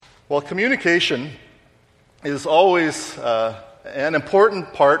Well, communication is always an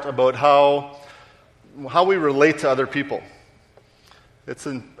important part about how we relate to other people. It's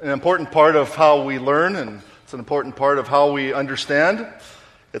an important part of how we learn, and it's an important part of how we understand.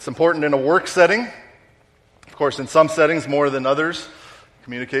 It's important in a work setting. Of course, in some settings more than others,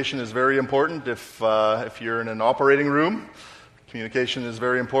 communication is very important. If you're in an operating room, communication is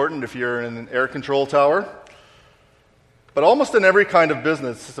very important. If you're in an air control tower. But almost in every kind of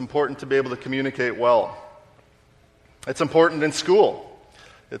business, it's important to be able to communicate well. It's important in school.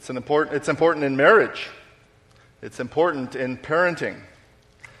 It's important in marriage. It's important in parenting.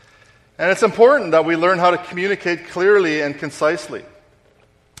 And it's important that we learn how to communicate clearly and concisely.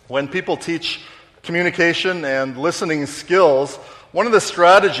 When people teach communication and listening skills, one of the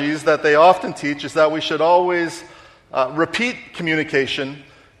strategies that they often teach is that we should always repeat communication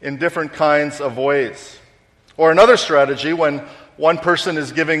in different kinds of ways. Or another strategy, when one person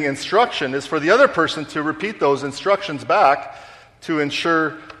is giving instruction, is for the other person to repeat those instructions back to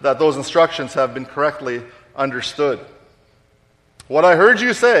ensure that those instructions have been correctly understood. What I heard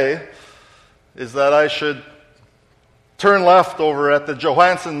you say is that I should turn left over at the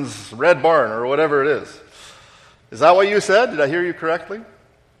Johansson's Red Barn, or whatever it is. Is that what you said? Did I hear you correctly?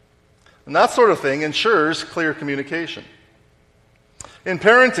 And that sort of thing ensures clear communication. In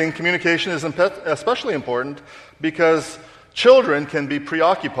parenting, communication is especially important because children can be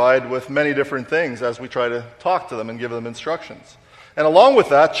preoccupied with many different things as we try to talk to them and give them instructions. And along with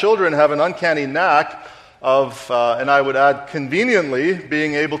that, children have an uncanny knack of, and I would add conveniently,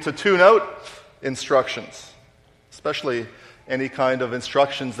 being able to tune out instructions, especially any kind of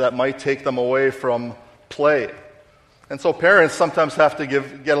instructions that might take them away from play. And so parents sometimes have to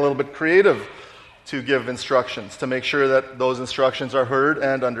get a little bit creative to give instructions, to make sure that those instructions are heard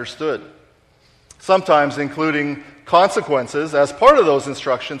and understood. Sometimes including consequences as part of those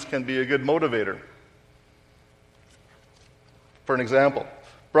instructions can be a good motivator. For an example,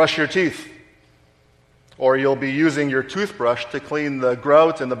 brush your teeth, or you'll be using your toothbrush to clean the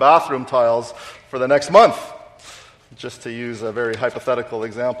grout in the bathroom tiles for the next month, just to use a very hypothetical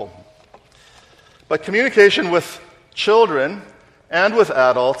example. But communication with children and with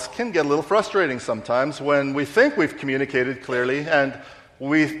adults can get a little frustrating sometimes when we think we've communicated clearly and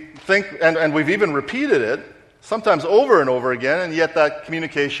we think, and we've even repeated it, sometimes over and over again, and yet that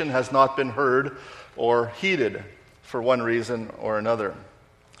communication has not been heard or heeded for one reason or another.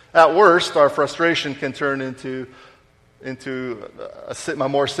 At worst, our frustration can turn into a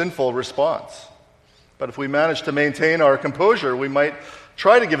more sinful response. But if we manage to maintain our composure, we might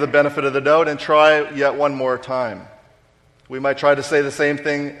try to give the benefit of the doubt and try yet one more time. We might try to say the same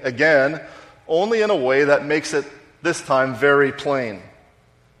thing again, only in a way that makes it, this time, very plain.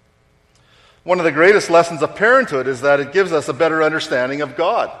 One of the greatest lessons of parenthood is that it gives us a better understanding of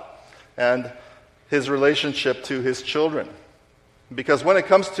God and His relationship to His children. Because when it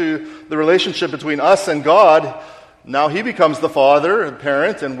comes to the relationship between us and God, now He becomes the father and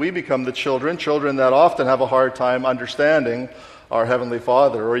parent, and we become the children that often have a hard time understanding our Heavenly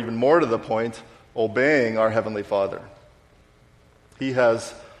Father, or even more to the point, obeying our Heavenly Father. He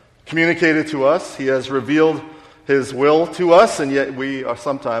has communicated to us, He has revealed His will to us, and yet we are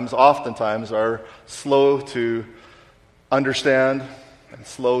oftentimes are slow to understand and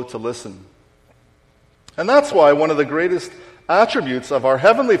slow to listen. And that's why one of the greatest attributes of our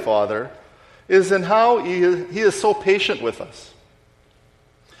Heavenly Father is in how He is so patient with us.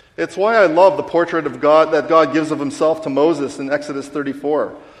 It's why I love the portrait of God that God gives of Himself to Moses in Exodus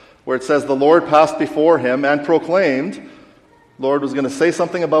 34, where it says, "The Lord passed before him and proclaimed," Lord was going to say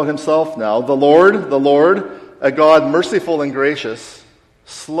something about Himself now, the Lord, a God merciful and gracious,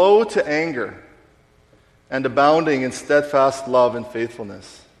 slow to anger, and abounding in steadfast love and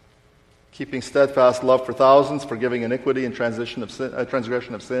faithfulness, keeping steadfast love for thousands, forgiving iniquity and transgression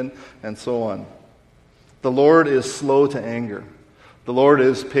of sin, and so on. The Lord is slow to anger. The Lord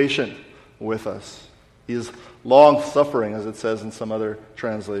is patient with us. He is long-suffering, as it says in some other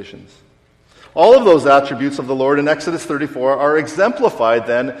translations. All of those attributes of the Lord in Exodus 34 are exemplified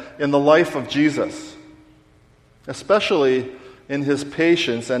then in the life of Jesus, especially in His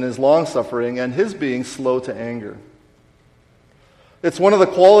patience and His long-suffering and His being slow to anger. It's one of the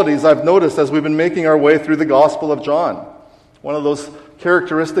qualities I've noticed as we've been making our way through the Gospel of John. One of those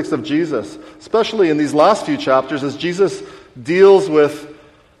characteristics of Jesus, especially in these last few chapters, as Jesus deals with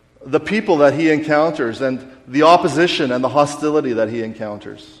the people that He encounters and the opposition and the hostility that He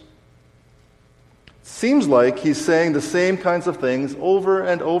encounters. Seems like He's saying the same kinds of things over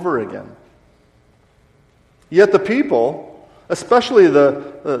and over again. Yet the people, especially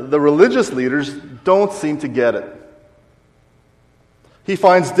the religious leaders, don't seem to get it. He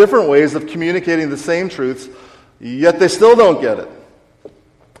finds different ways of communicating the same truths, yet they still don't get it.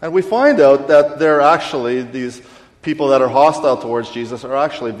 And we find out that these people that are hostile towards Jesus are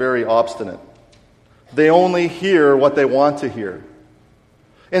actually very obstinate. They only hear what they want to hear.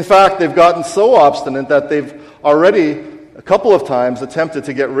 In fact, they've gotten so obstinate that they've already a couple of times attempted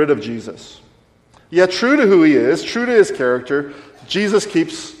to get rid of Jesus. Yet true to who he is, true to his character, Jesus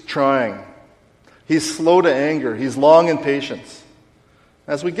keeps trying. He's slow to anger. He's long in patience.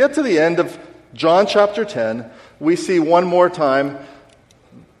 As we get to the end of John chapter 10, we see one more time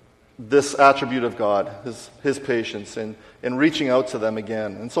this attribute of God, his patience in reaching out to them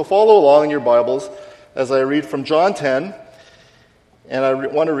again. And so follow along in your Bibles as I read from John 10, and I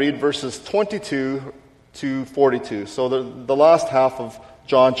want to read verses 22 to 42. So the last half of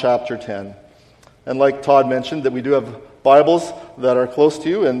John chapter 10. And like Todd mentioned, that we do have Bibles that are close to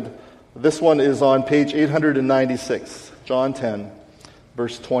you, and this one is on page 896, John 10,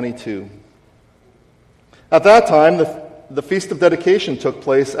 verse 22. At that time, the Feast of Dedication took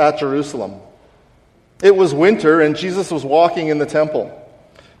place at Jerusalem. It was winter, and Jesus was walking in the temple,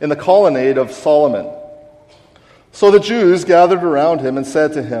 in the colonnade of Solomon. So the Jews gathered around him and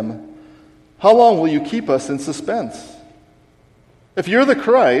said to him, "How long will you keep us in suspense? If you're the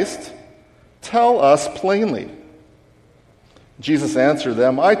Christ, tell us plainly." Jesus answered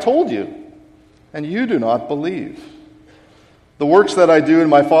them, "I told you, and you do not believe. The works that I do in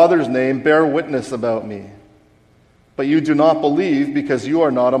my Father's name bear witness about me. But you do not believe because you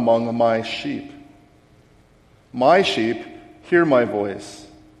are not among my sheep. My sheep hear my voice,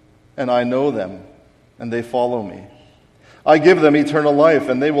 and I know them, and they follow me. I give them eternal life,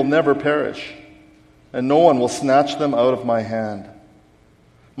 and they will never perish, and no one will snatch them out of my hand.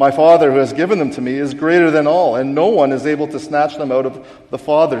 My Father who has given them to me is greater than all, and no one is able to snatch them out of the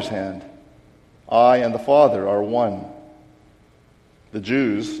Father's hand. I and the Father are one." The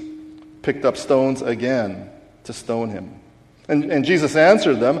Jews picked up stones again to stone him. And Jesus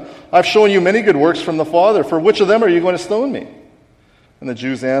answered them, "I've shown you many good works from the Father. For which of them are you going to stone me?" And the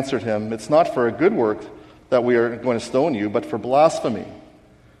Jews answered him, "It's not for a good work that we are going to stone you, but for blasphemy,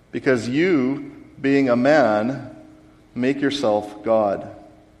 because you, being a man, make yourself God."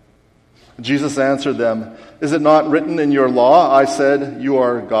 Jesus answered them, "Is it not written in your law, I said, you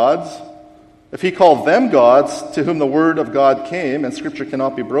are gods? If he called them gods, to whom the word of God came, and Scripture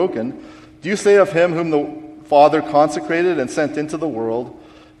cannot be broken, do you say of him whom the Father consecrated and sent into the world,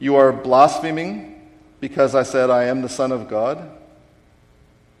 you are blaspheming because I said I am the Son of God?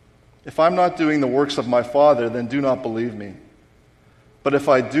 If I'm not doing the works of my Father, then do not believe me. But if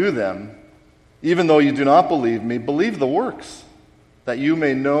I do them, even though you do not believe me, believe the works, that you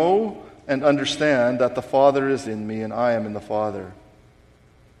may know and understand that the Father is in me and I am in the Father."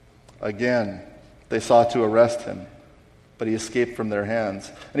 Again, they sought to arrest him, but he escaped from their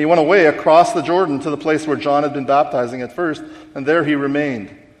hands. And he went away across the Jordan to the place where John had been baptizing at first, and there he remained.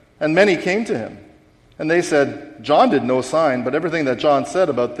 And many came to him, and they said, "John did no sign, but everything that John said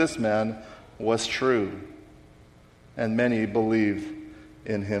about this man was true." And many believed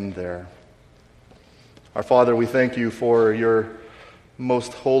in him there. Our Father, we thank you for your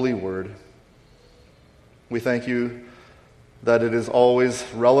most holy word. We thank you that it is always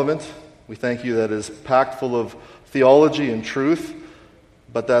relevant. We thank you that it is packed full of theology and truth,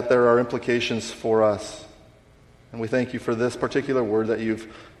 but that there are implications for us. And we thank you for this particular word that you've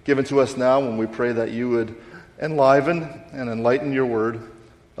given to us now, and we pray that you would enliven and enlighten your word,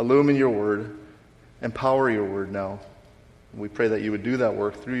 illumine your word, empower your word now. And we pray that you would do that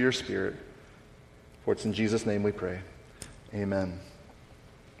work through your Spirit. For it's in Jesus' name we pray. Amen.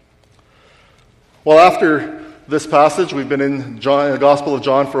 Well, after this passage, we've been in the Gospel of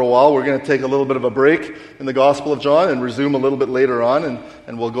John for a while. We're going to take a little bit of a break in the Gospel of John and resume a little bit later on,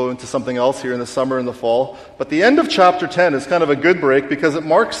 and we'll go into something else here in the summer and the fall. But the end of chapter 10 is kind of a good break because it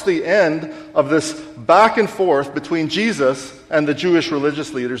marks the end of this back and forth between Jesus and the Jewish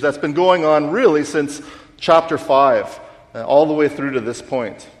religious leaders that's been going on really since chapter 5, all the way through to this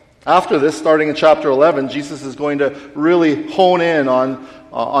point. After this, starting in chapter 11, Jesus is going to really hone in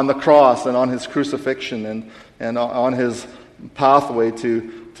on the cross and on his crucifixion and on his pathway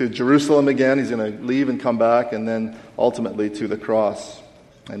to Jerusalem again. He's going to leave and come back, and then ultimately to the cross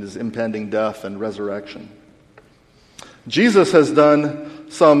and his impending death and resurrection. Jesus has done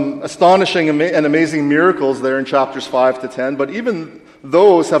some astonishing and amazing miracles there in chapters 5 to 10, but even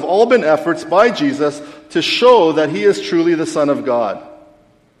those have all been efforts by Jesus to show that he is truly the Son of God.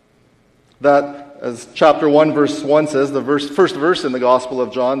 That, as chapter 1, verse 1 says, the first verse in the Gospel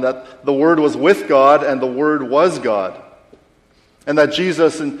of John, that the Word was with God and the Word was God. And that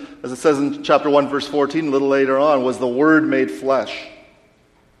Jesus, as it says in chapter 1, verse 14, a little later on, was the Word made flesh.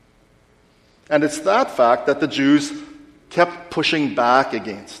 And it's that fact that the Jews kept pushing back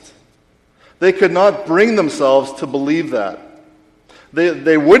against. They could not bring themselves to believe that.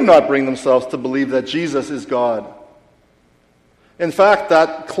 They would not bring themselves to believe that Jesus is God. In fact,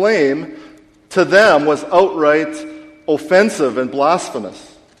 that claim to them was outright offensive and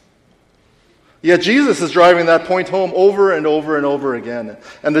blasphemous. Yet Jesus is driving that point home over and over and over again.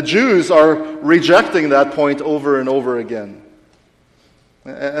 And the Jews are rejecting that point over and over again.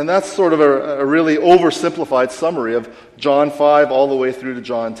 And that's sort of a really oversimplified summary of John 5 all the way through to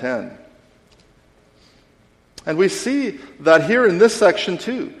John 10. And we see that here in this section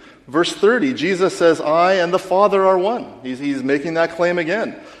too. Verse 30, Jesus says, I and the Father are one. He's making that claim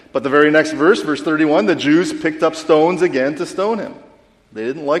again. But the very next verse, verse 31, the Jews picked up stones again to stone him. They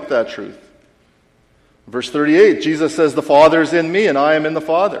didn't like that truth. Verse 38, Jesus says, the Father is in me and I am in the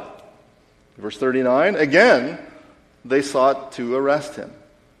Father. Verse 39, again, they sought to arrest him.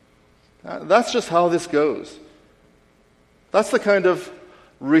 That's just how this goes. That's the kind of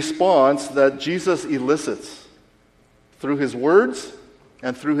response that Jesus elicits through his words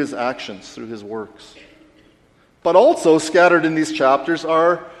and through his actions, through his works. But also scattered in these chapters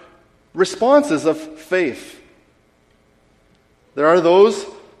are responses of faith. There are those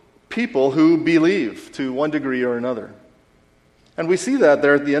people who believe to one degree or another. And we see that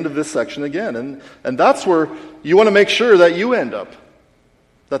there at the end of this section again. And that's where you want to make sure that you end up.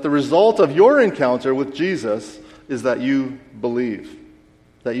 That the result of your encounter with Jesus is that you believe.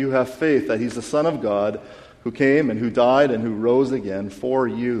 That you have faith that he's the Son of God who came and who died and who rose again for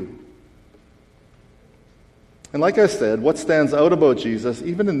you. And like I said, what stands out about Jesus,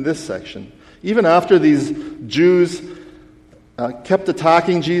 even in this section, even after these Jews kept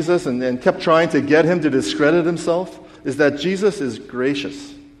attacking Jesus and kept trying to get him to discredit himself, is that Jesus is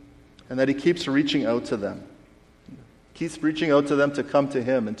gracious and that he keeps reaching out to them. Keeps reaching out to them to come to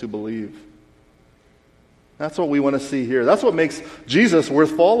him and to believe. That's what we want to see here. That's what makes Jesus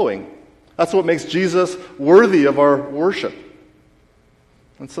worth following. That's what makes Jesus worthy of our worship.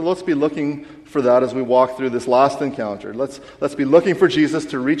 And so let's be looking for that as we walk through this last encounter. Let's be looking for Jesus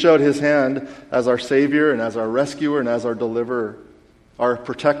to reach out his hand as our Savior and as our rescuer and as our deliverer, our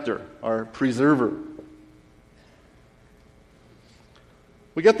protector, our preserver.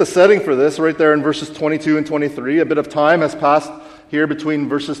 We get the setting for this right there in verses 22 and 23. A bit of time has passed here between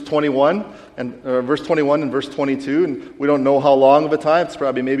verse 21 and verse 22, and we don't know how long of a time. It's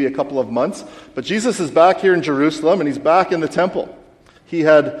probably maybe a couple of months. But Jesus is back here in Jerusalem, and he's back in the temple. He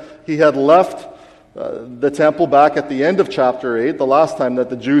had left the temple back at the end of chapter 8, the last time that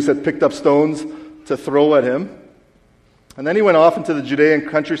the Jews had picked up stones to throw at him. And then he went off into the Judean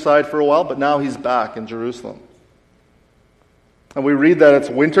countryside for a while, but now he's back in Jerusalem. And we read that it's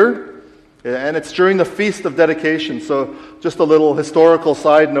winter, and it's during the Feast of Dedication. So just a little historical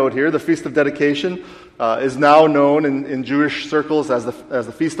side note here. The Feast of Dedication is now known in Jewish circles as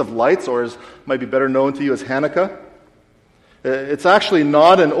the Feast of Lights, or might be better known to you as Hanukkah. It's actually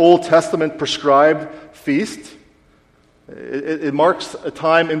not an Old Testament prescribed feast. It marks a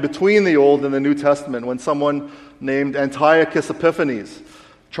time in between the Old and the New Testament when someone named Antiochus Epiphanes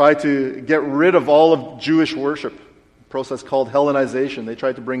tried to get rid of all of Jewish worship. Process called Hellenization. They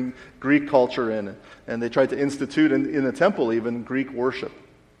tried to bring Greek culture in, and they tried to institute in the temple even Greek worship.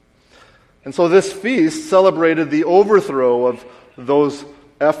 And so this feast celebrated the overthrow of those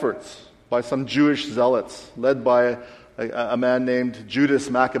efforts by some Jewish zealots, led by a man named Judas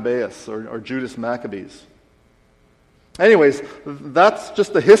Maccabeus, or Judas Maccabees. Anyways, that's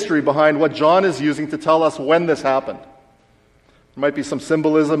just the history behind what John is using to tell us when this happened. There might be some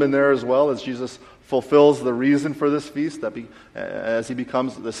symbolism in there as well, as Jesus fulfills the reason for this feast, as he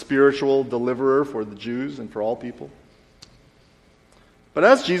becomes the spiritual deliverer for the Jews and for all people. But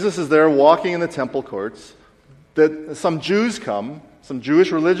as Jesus is there walking in the temple courts, some Jews come, some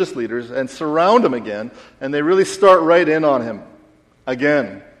Jewish religious leaders, and surround him again, and they really start right in on him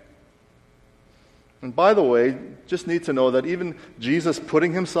again. And by the way, just need to know that even Jesus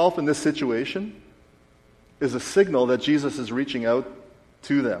putting himself in this situation is a signal that Jesus is reaching out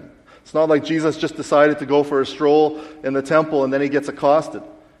to them. It's not like Jesus just decided to go for a stroll in the temple and then he gets accosted.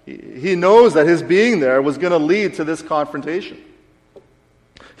 He knows that his being there was going to lead to this confrontation.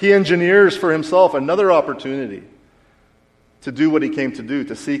 He engineers for himself another opportunity to do what he came to do,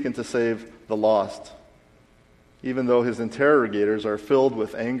 to seek and to save the lost, even though his interrogators are filled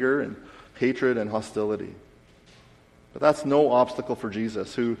with anger and hatred and hostility. But that's no obstacle for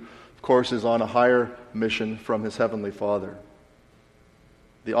Jesus, who, of course, is on a higher mission from his heavenly Father.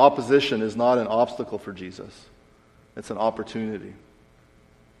 The opposition is not an obstacle for Jesus. It's an opportunity.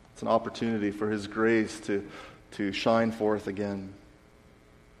 It's an opportunity for his grace to shine forth again.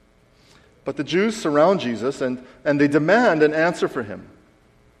 But the Jews surround Jesus and they demand an answer for him.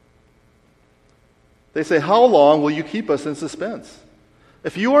 They say, "How long will you keep us in suspense?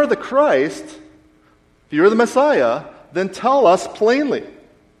 If you are the Christ, if you're the Messiah, then tell us plainly."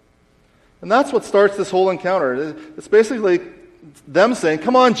 And that's what starts this whole encounter. It's basically them saying,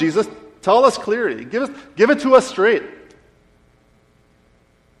 "Come on, Jesus, tell us clearly. Give it to us straight."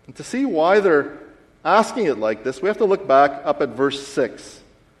 And to see why they're asking it like this, we have to look back up at verse 6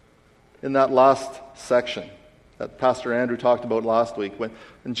 in that last section that Pastor Andrew talked about last week.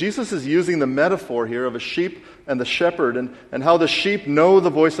 And Jesus is using the metaphor here of a sheep and the shepherd, and how the sheep know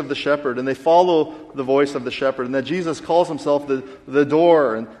the voice of the shepherd, and they follow the voice of the shepherd, and that Jesus calls himself the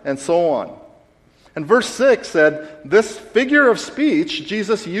door, and so on. And verse 6 said, this figure of speech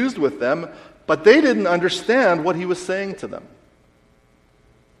Jesus used with them, but they didn't understand what he was saying to them.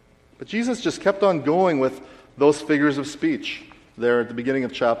 But Jesus just kept on going with those figures of speech there at the beginning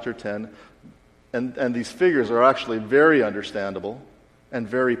of chapter 10. And these figures are actually very understandable and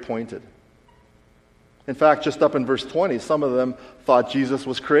very pointed. In fact, just up in verse 20, some of them thought Jesus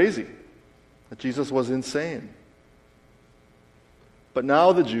was crazy, that Jesus was insane. But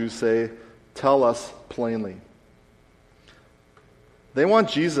now the Jews say, "Tell us plainly." They want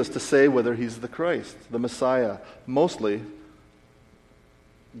Jesus to say whether he's the Christ, the Messiah, mostly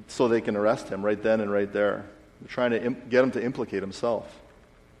so they can arrest him right then and right there. They're trying to get him to implicate himself.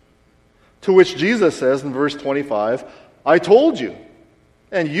 To which Jesus says in verse 25, "I told you,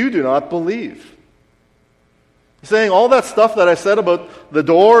 and you do not believe." He's saying all that stuff that I said about the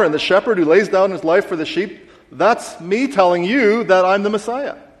door and the shepherd who lays down his life for the sheep, that's me telling you that I'm the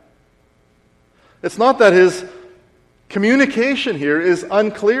Messiah. It's not that his communication here is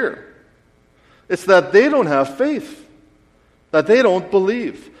unclear. It's that they don't have faith, that they don't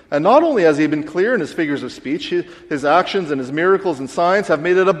believe. And not only has he been clear in his figures of speech, his actions and his miracles and signs have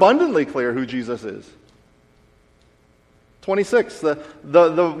made it abundantly clear who Jesus is. 26,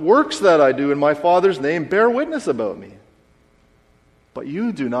 the works that I do in my Father's name bear witness about me, but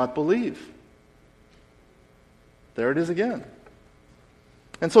you do not believe. There it is again.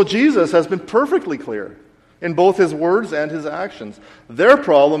 And so Jesus has been perfectly clear in both his words and his actions. Their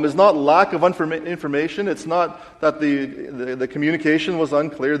problem is not lack of information. It's not that the communication was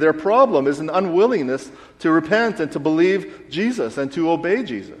unclear. Their problem is an unwillingness to repent and to believe Jesus and to obey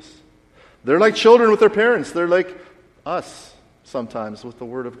Jesus. They're like children with their parents. They're like us sometimes with the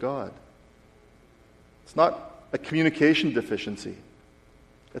Word of God. It's not a communication deficiency.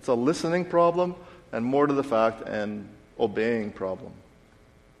 It's a listening problem, and more to the fact, an obeying problem.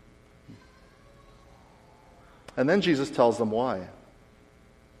 And then Jesus tells them why.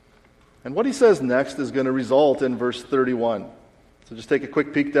 And what he says next is going to result in verse 31. So just take a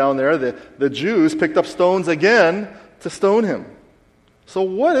quick peek down there. The Jews picked up stones again to stone him. So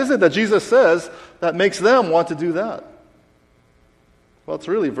what is it that Jesus says that makes them want to do that? Well, it's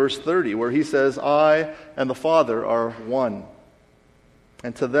really verse 30 where he says, "I and the Father are one."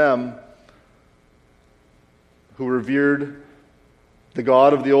 And to them who revered the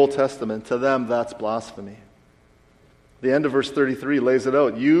God of the Old Testament, to them that's blasphemy. The end of verse 33 lays it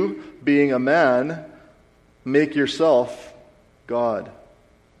out. "You, being a man, make yourself God."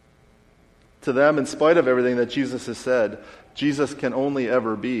 To them, in spite of everything that Jesus has said, Jesus can only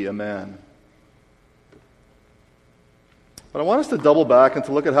ever be a man. But I want us to double back and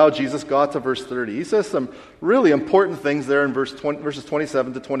to look at how Jesus got to verse 30. He says some really important things there in verses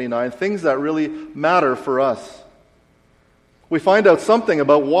 27 to 29, things that really matter for us. We find out something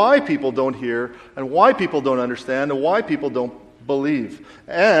about why people don't hear and why people don't understand and why people don't believe.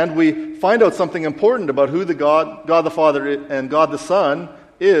 And we find out something important about who the God the Father and God the Son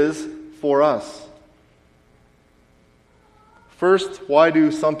is for us. First, why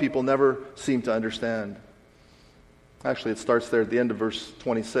do some people never seem to understand? Actually, it starts there at the end of verse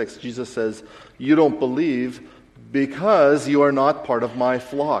 26. Jesus says, "You don't believe because you are not part of my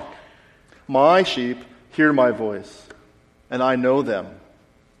flock. My sheep hear my voice, and I know them,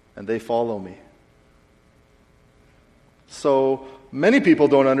 and they follow me." So many people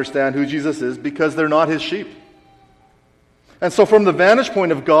don't understand who Jesus is because they're not his sheep. And so from the vantage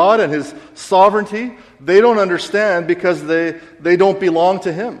point of God and his sovereignty, they don't understand because they don't belong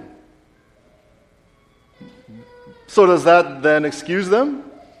to him. So does that then excuse them?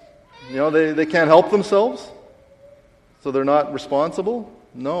 They can't help themselves? So they're not responsible?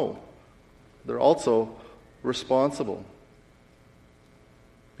 No. They're also responsible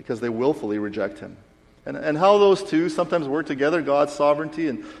because they willfully reject him. And how those two sometimes work together, God's sovereignty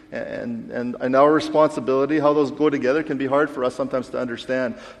and our responsibility, how those go together can be hard for us sometimes to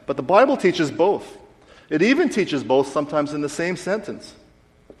understand. But the Bible teaches both. It even teaches both sometimes in the same sentence.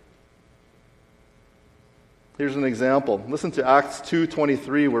 Here's an example. Listen to Acts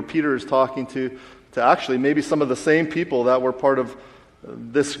 2:23, where Peter is talking to actually maybe some of the same people that were part of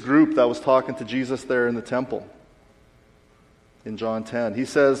this group that was talking to Jesus there in the temple in John 10. He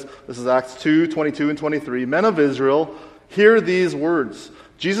says, this is Acts 2:22 and 23, "Men of Israel, hear these words.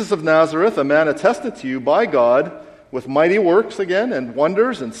 Jesus of Nazareth, a man attested to you by God with mighty works again and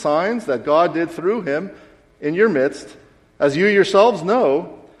wonders and signs that God did through him in your midst, as you yourselves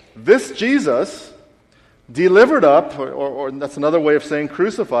know, this Jesus delivered up," or that's another way of saying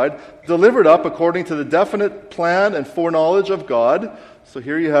crucified, "delivered up according to the definite plan and foreknowledge of God." So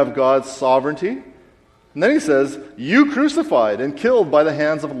here you have God's sovereignty. And then he says, "you crucified and killed by the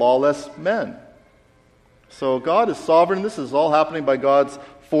hands of lawless men." So God is sovereign. This is all happening by God's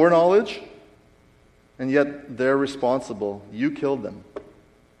foreknowledge. And yet they're responsible. You killed them.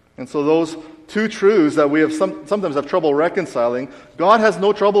 And so those two truths that we have sometimes have trouble reconciling, God has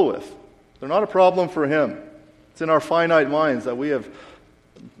no trouble with. They're not a problem for him. It's in our finite minds that we have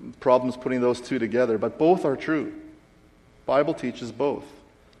problems putting those two together. But both are true. The Bible teaches both.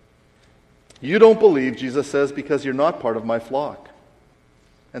 You don't believe, Jesus says, because you're not part of my flock.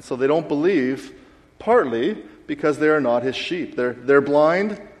 And so they don't believe partly because they are not his sheep. They're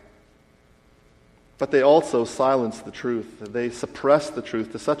blind, but they also silence the truth. They suppress the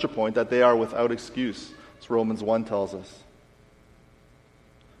truth to such a point that they are without excuse, as Romans 1 tells us.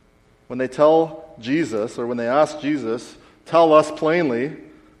 When they tell Jesus, or when they ask Jesus, "Tell us plainly,"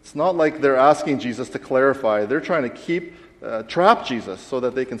 it's not like they're asking Jesus to clarify. They're trying to trap Jesus so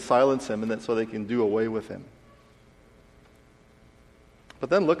that they can silence him and so they can do away with him. But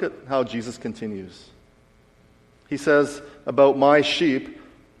then look at how Jesus continues. He says, "About my sheep,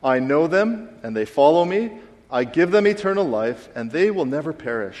 I know them, and they follow me. I give them eternal life, and they will never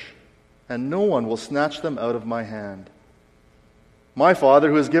perish, and no one will snatch them out of my hand. My Father,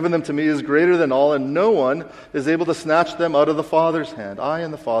 who has given them to me, is greater than all, and no one is able to snatch them out of the Father's hand. I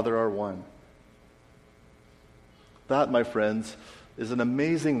and the Father are one." That, my friends, is an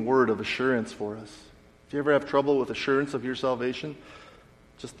amazing word of assurance for us. If you ever have trouble with assurance of your salvation,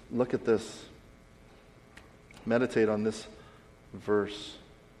 just look at this. Meditate on this verse.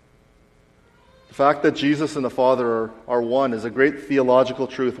 The fact that Jesus and the Father are one is a great theological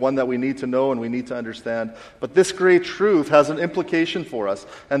truth, one that we need to know and we need to understand. But this great truth has an implication for us.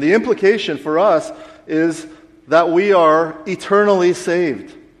 And the implication for us is that we are eternally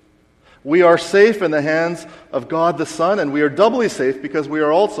saved. We are safe in the hands of God the Son, and we are doubly safe because we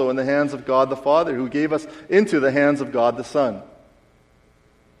are also in the hands of God the Father, who gave us into the hands of God the Son.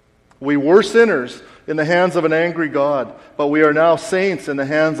 We were sinners in the hands of an angry God, but we are now saints in the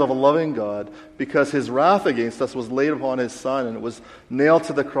hands of a loving God because his wrath against us was laid upon his Son, and it was nailed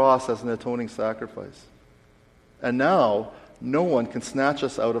to the cross as an atoning sacrifice. And now, no one can snatch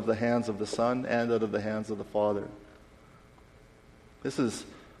us out of the hands of the Son and out of the hands of the Father. This is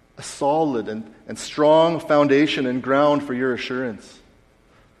a solid and strong foundation and ground for your assurance.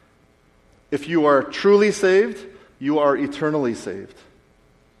 If you are truly saved, you are eternally saved.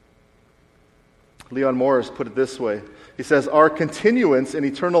 Leon Morris put it this way. He says, "Our continuance in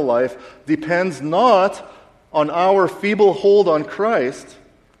eternal life depends not on our feeble hold on Christ,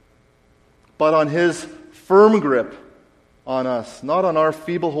 but on his firm grip on us." Not on our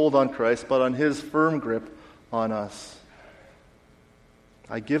feeble hold on Christ, but on his firm grip on us.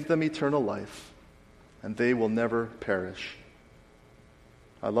 "I give them eternal life, and they will never perish."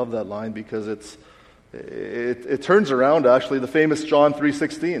 I love that line because it turns around, actually, the famous John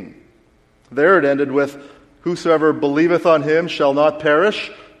 3:16. There it ended with, "Whosoever believeth on him shall not perish,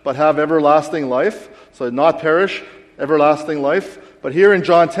 but have everlasting life." So not perish, everlasting life. But here in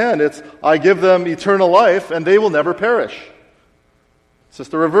John 10, it's, "I give them eternal life, and they will never perish." It's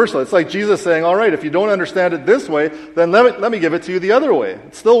just a reversal. It's like Jesus saying, all right, if you don't understand it this way, then let me give it to you the other way.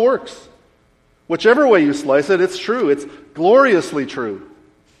 It still works. Whichever way you slice it, it's true. It's gloriously true.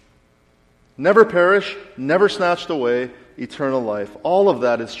 Never perish, never snatched away, eternal life. All of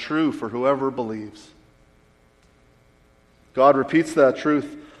that is true for whoever believes. God repeats that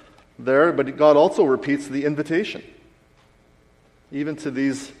truth there, but God also repeats the invitation. Even to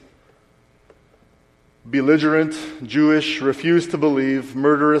these belligerent, Jewish, refuse to believe,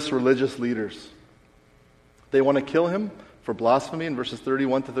 murderous religious leaders. They want to kill him for blasphemy in verses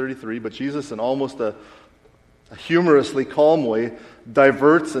 31 to 33, but Jesus, in almost a humorously calm way,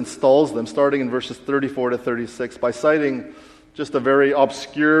 diverts and stalls them, starting in verses 34 to 36, by citing just a very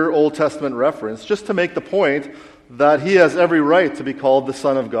obscure Old Testament reference, just to make the point that he has every right to be called the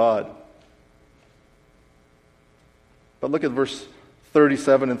Son of God. But look at verse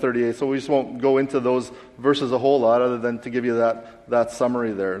 37 and 38. So we just won't go into those verses a whole lot other than to give you that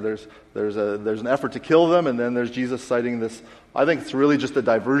summary there. There's an effort to kill them, and then there's Jesus citing this. I think it's really just a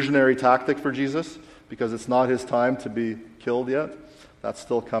diversionary tactic for Jesus because it's not his time to be killed yet. That's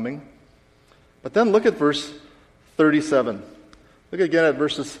still coming. But then look at verse 37. Look again at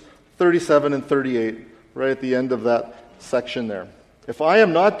verses 37 and 38, right at the end of that section there. If I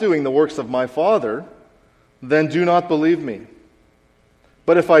am not doing the works of my Father, then do not believe me.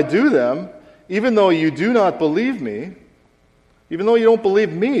 But if I do them, even though you do not believe me, even though you don't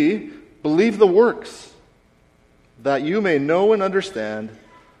believe me, believe the works, that you may know and understand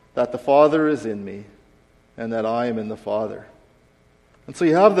that the Father is in me and that I am in the Father. And so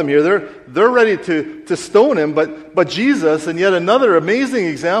you have them here. They're ready to stone him, but Jesus, in yet another amazing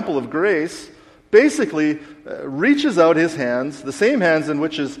example of grace, basically reaches out his hands, the same hands in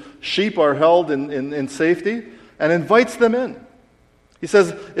which his sheep are held in safety, and invites them in. He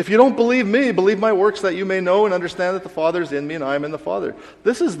says, if you don't believe me, believe my works that you may know and understand that the Father is in me and I am in the Father.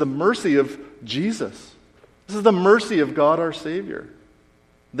 This is the mercy of Jesus. This is the mercy of God our Savior.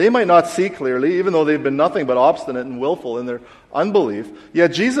 They might not see clearly, even though they've been nothing but obstinate and willful in their unbelief.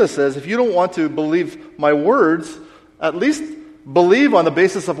 Yet Jesus says, if you don't want to believe my words, at least believe on the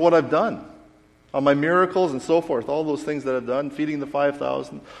basis of what I've done, on my miracles and so forth, all those things that I've done, feeding the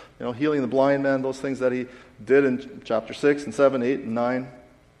 5,000, healing the blind man, those things that he did in chapter 6 and 7, 8, and 9.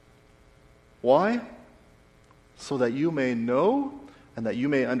 Why? So that you may know and that you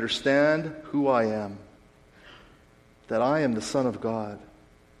may understand who I am. That I am the Son of God.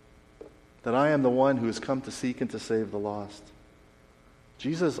 That I am the one who has come to seek and to save the lost.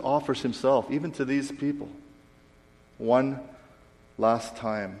 Jesus offers himself, even to these people, one last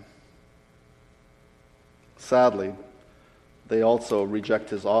time. Sadly, they also reject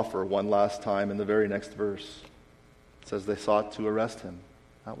his offer one last time in the very next verse. It says they sought to arrest him.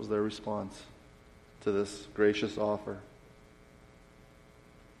 That was their response to this gracious offer.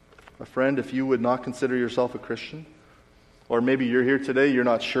 My friend, if you would not consider yourself a Christian, or maybe you're here today, you're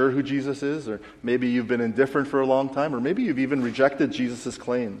not sure who Jesus is, or maybe you've been indifferent for a long time, or maybe you've even rejected Jesus'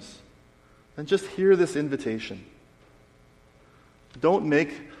 claims, then just hear this invitation. Don't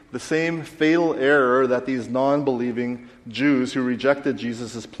make the same fatal error that these non-believing Jews who rejected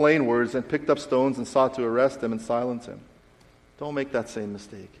Jesus' plain words and picked up stones and sought to arrest him and silence him. Don't make that same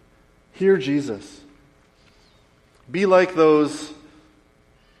mistake. Hear Jesus. Be like those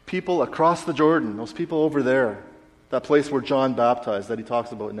people across the Jordan, those people over there, that place where John baptized that he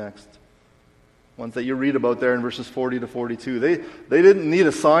talks about next. Ones that you read about there in verses 40 to 42. They didn't need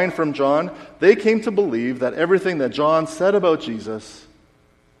a sign from John. They came to believe that everything that John said about Jesus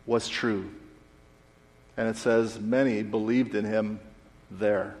was true. And it says many believed in him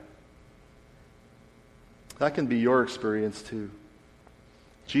there. That can be your experience too.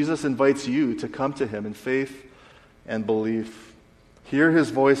 Jesus invites you to come to him in faith and belief. Hear his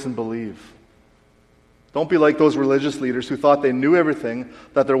voice and believe. Don't be like those religious leaders who thought they knew everything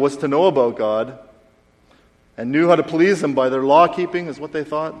that there was to know about God and knew how to please him by their law-keeping, is what they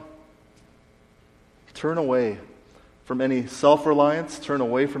thought. Turn away from any self-reliance. Turn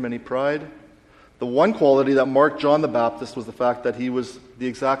away from any pride. The one quality that marked John the Baptist was the fact that he was the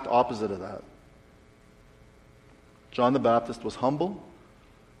exact opposite of that. John the Baptist was humble.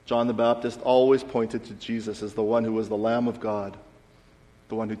 John the Baptist always pointed to Jesus as the one who was the Lamb of God,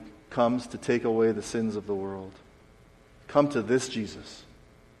 the one who comes to take away the sins of the world. Come to this Jesus.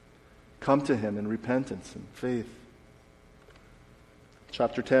 Come to him in repentance and faith.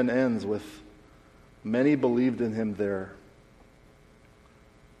 Chapter 10 ends with, many believed in him there.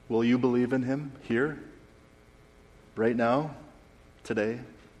 Will you believe in him here? Right now? Today?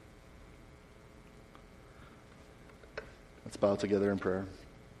 Let's bow together in prayer.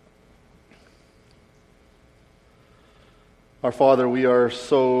 Our Father, we are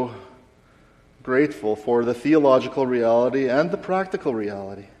so grateful for the theological reality and the practical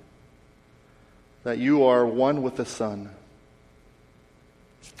reality that you are one with the Son.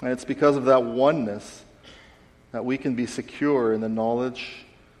 And it's because of that oneness that we can be secure in the knowledge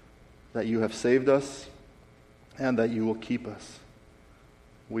that you have saved us and that you will keep us.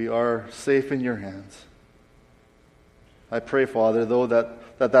 We are safe in your hands. I pray, Father, though,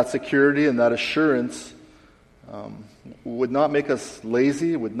 that security and that assurance would not make us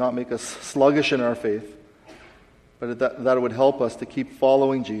lazy, would not make us sluggish in our faith, but that it would help us to keep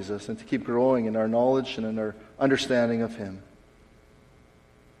following Jesus and to keep growing in our knowledge and in our understanding of him.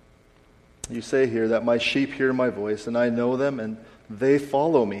 You say here that my sheep hear my voice, and I know them, and they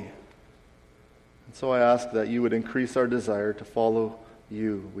follow me. And so I ask that you would increase our desire to follow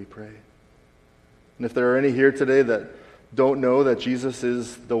you, we pray. And if there are any here today that don't know that Jesus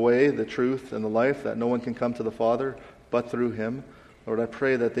is the way, the truth, and the life, that no one can come to the Father but through him, Lord, I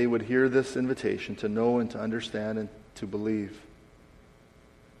pray that they would hear this invitation to know and to understand and to believe.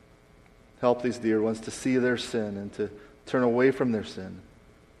 Help these dear ones to see their sin and to turn away from their sin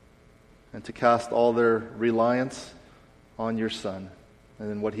and to cast all their reliance on your Son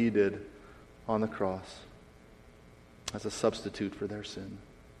and in what he did on the cross as a substitute for their sin.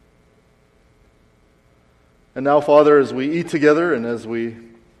 And now, Father, as we eat together and as we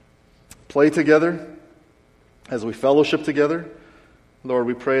play together, as we fellowship together, Lord,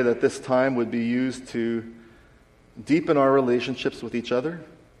 we pray that this time would be used to deepen our relationships with each other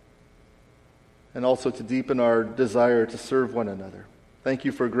and also to deepen our desire to serve one another. Thank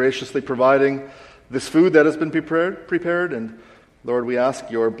you for graciously providing this food that has been prepared, and Lord, we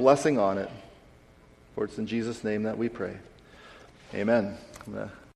ask your blessing on it. For it's in Jesus' name that we pray. Amen.